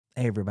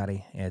Hey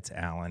everybody, it's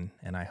Alan,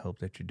 and I hope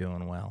that you're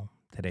doing well.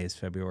 Today is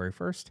February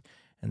 1st,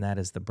 and that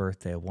is the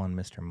birthday of one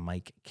Mr.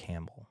 Mike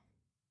Campbell.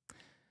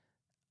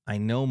 I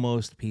know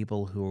most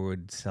people who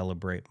would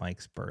celebrate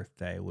Mike's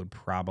birthday would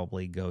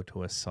probably go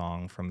to a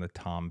song from the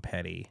Tom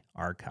Petty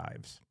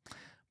archives,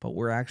 but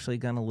we're actually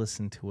going to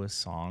listen to a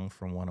song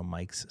from one of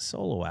Mike's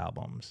solo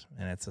albums,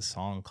 and it's a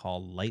song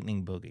called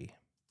Lightning Boogie.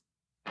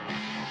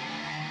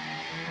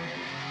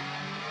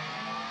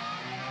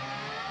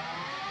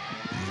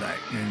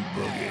 Lightning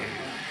Boogie.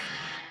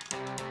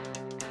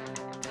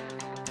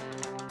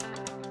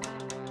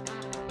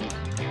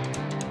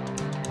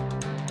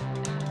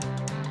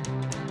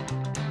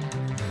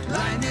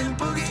 Lightning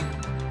Boogie,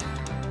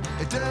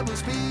 a double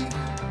speed.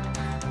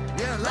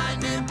 Yeah,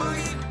 Lightning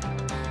Boogie,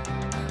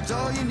 it's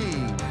all you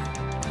need.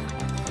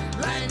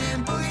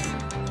 Lightning Boogie,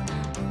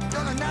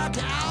 gonna knock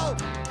you out.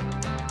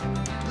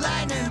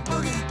 Lightning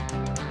Boogie,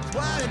 it's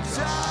what it's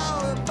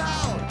all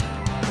about.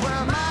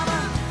 Well, Mama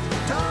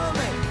told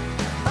me,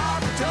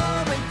 Papa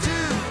told me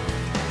too.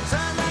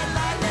 Son, that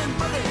Lightning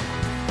Boogie,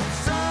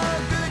 so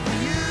good to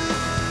you.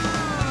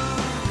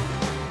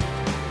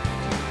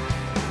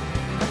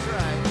 That's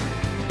right.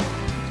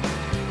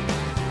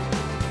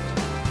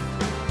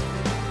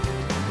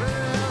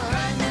 Well,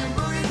 Lightning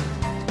Boogie,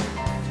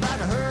 like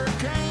a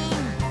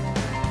hurricane.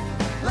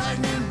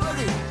 Lightning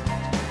Boogie,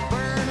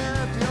 burn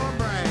up your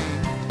brain.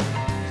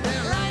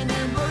 Yeah,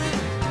 Lightning Boogie,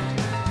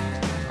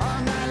 all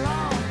night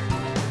long.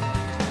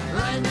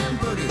 Lightning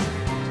Boogie,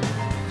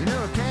 you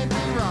know it can't be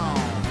wrong.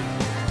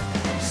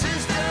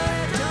 Sister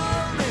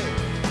told me,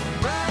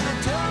 brother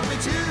told me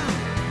too.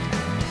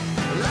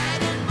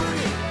 Lightning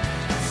Boogie,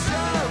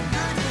 so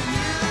good to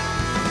you.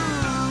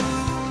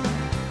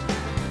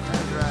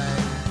 That's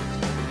right.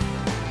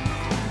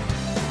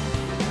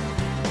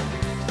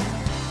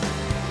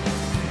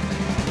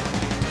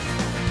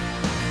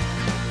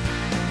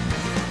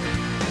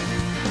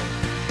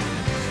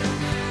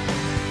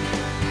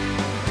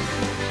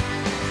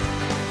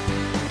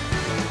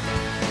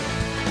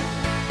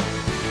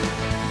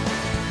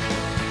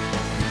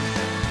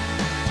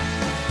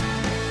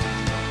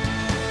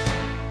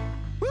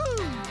 Woo!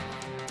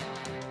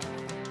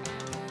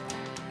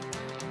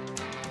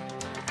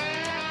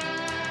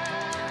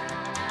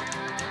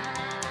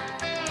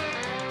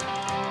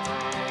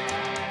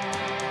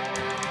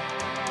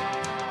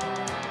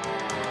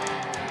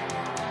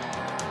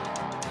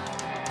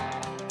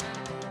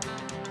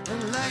 The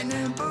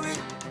Lightning Boogie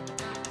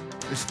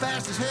is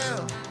fast as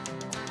hell.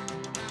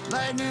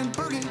 Lightning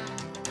Boogie,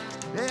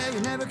 yeah, you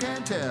never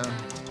can tell.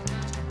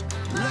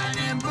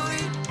 Lightning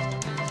Boogie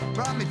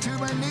brought me to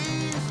my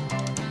knees.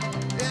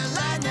 Yeah,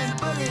 Lightning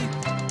Boogie,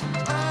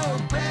 oh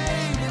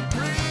baby,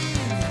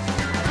 please.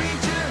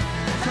 Preacher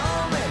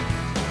told me,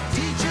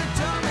 teacher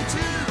told me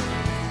too.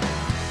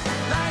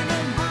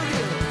 Lightning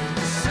Boogie,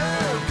 so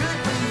good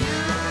for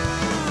you.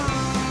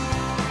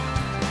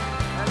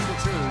 That's the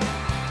truth.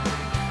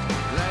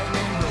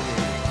 Lightning Boogie.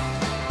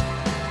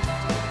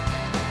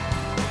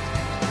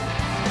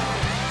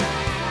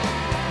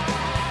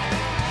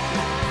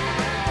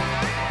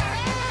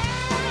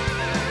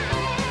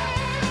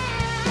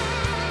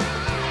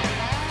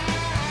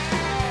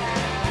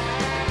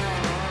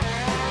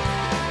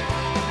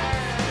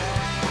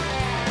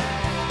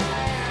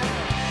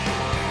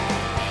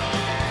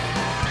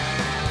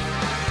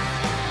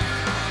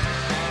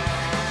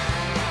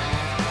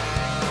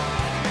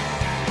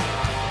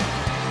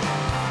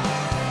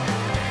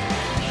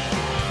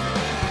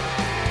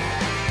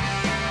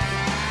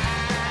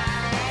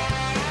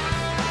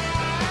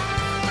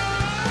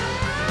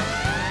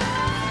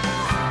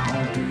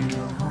 Won't do you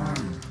no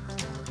harm,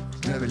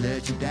 never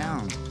let you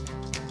down.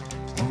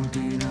 Won't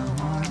do you no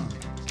harm,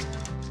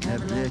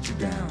 never let you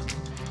down.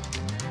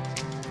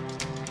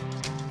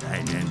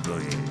 Lightning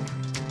Boogie.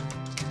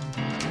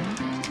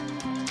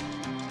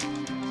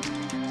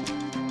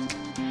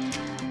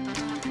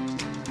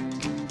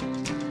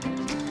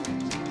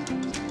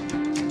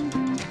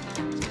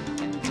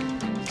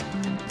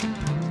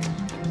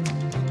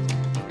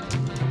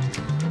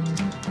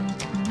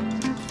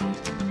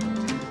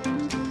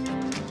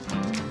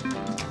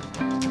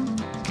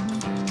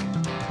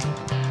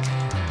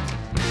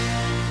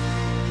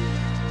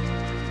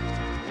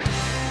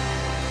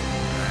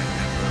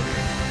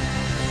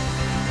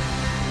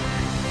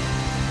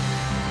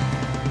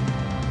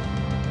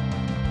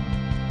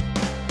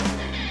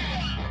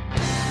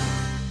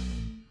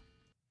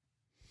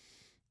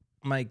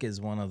 Mike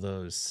is one of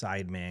those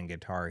sideman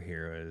guitar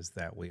heroes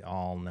that we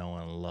all know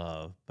and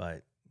love,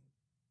 but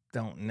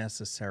don't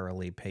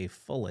necessarily pay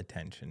full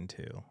attention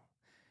to.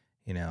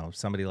 You know,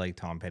 somebody like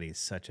Tom Petty is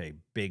such a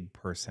big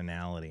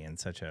personality and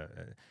such a...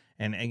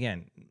 And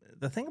again,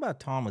 the thing about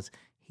Tom was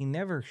he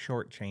never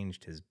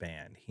shortchanged his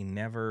band. He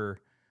never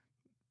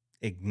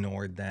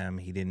ignored them.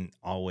 He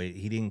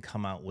didn't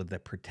come out with the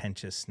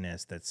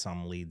pretentiousness that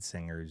some lead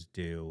singers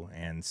do.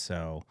 And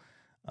so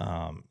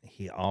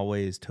he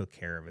always took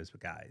care of his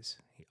guys.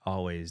 He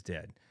always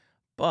did.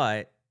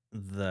 But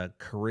the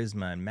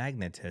charisma and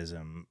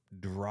magnetism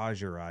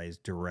draws your eyes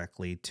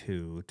directly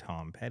to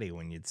Tom Petty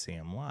when you'd see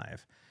him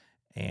live.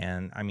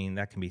 And I mean,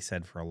 that can be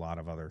said for a lot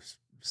of other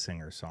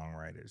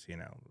singer-songwriters. You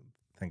know,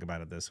 think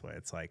about it this way.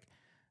 It's like,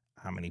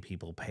 how many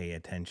people pay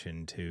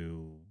attention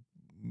to,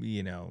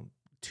 you know,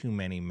 too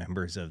many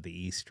members of the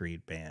E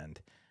Street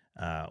Band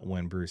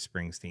when Bruce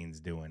Springsteen's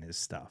doing his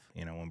stuff.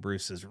 You know, when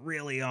Bruce is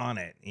really on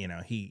it, you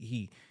know,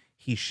 he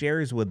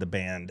shares with the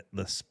band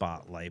the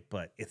spotlight,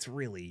 but it's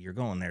really, you're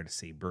going there to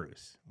see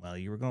Bruce. Well,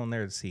 you were going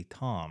there to see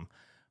Tom,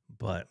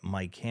 but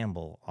Mike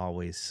Campbell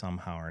always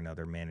somehow or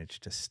another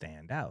managed to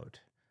stand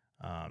out.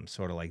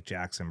 Sort of like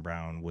Jackson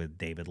Browne with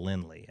David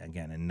Lindley.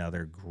 Again,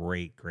 another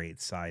great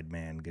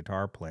sideman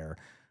guitar player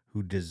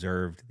who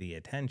deserved the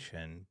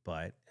attention.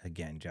 But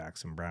again,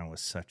 Jackson Browne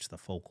was such the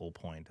focal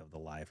point of the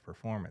live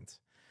performance.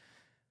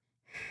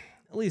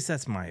 At least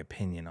that's my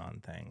opinion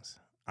on things.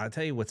 I'll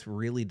tell you what's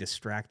really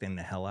distracting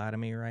the hell out of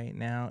me right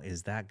now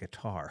is that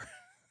guitar.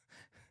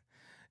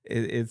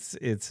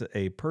 It's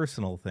a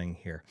personal thing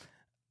here.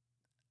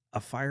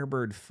 A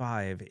Firebird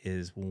 5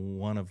 is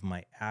one of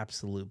my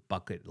absolute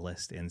bucket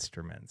list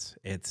instruments.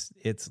 It's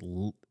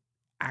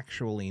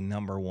actually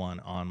number one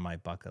on my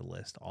bucket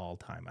list all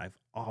time. I've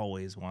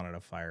always wanted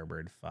a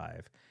Firebird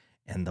 5.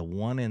 And the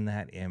one in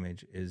that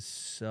image is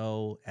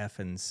so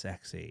effing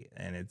sexy,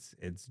 and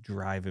it's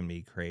driving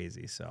me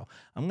crazy. So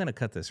I'm going to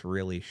cut this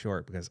really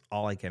short because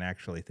all I can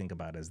actually think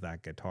about is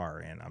that guitar,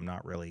 and I'm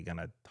not really going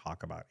to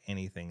talk about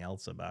anything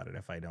else about it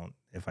if I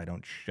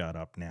don't shut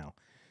up now.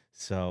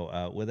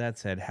 So with that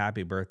said,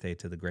 happy birthday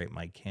to the great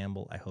Mike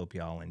Campbell. I hope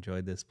you all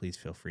enjoyed this. Please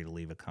feel free to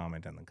leave a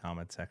comment in the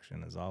comment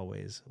section. As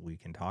always, we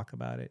can talk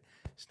about it.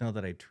 Just know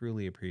that I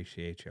truly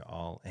appreciate you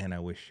all, and I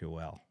wish you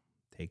well.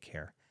 Take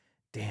care.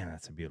 Damn,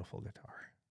 that's a beautiful guitar.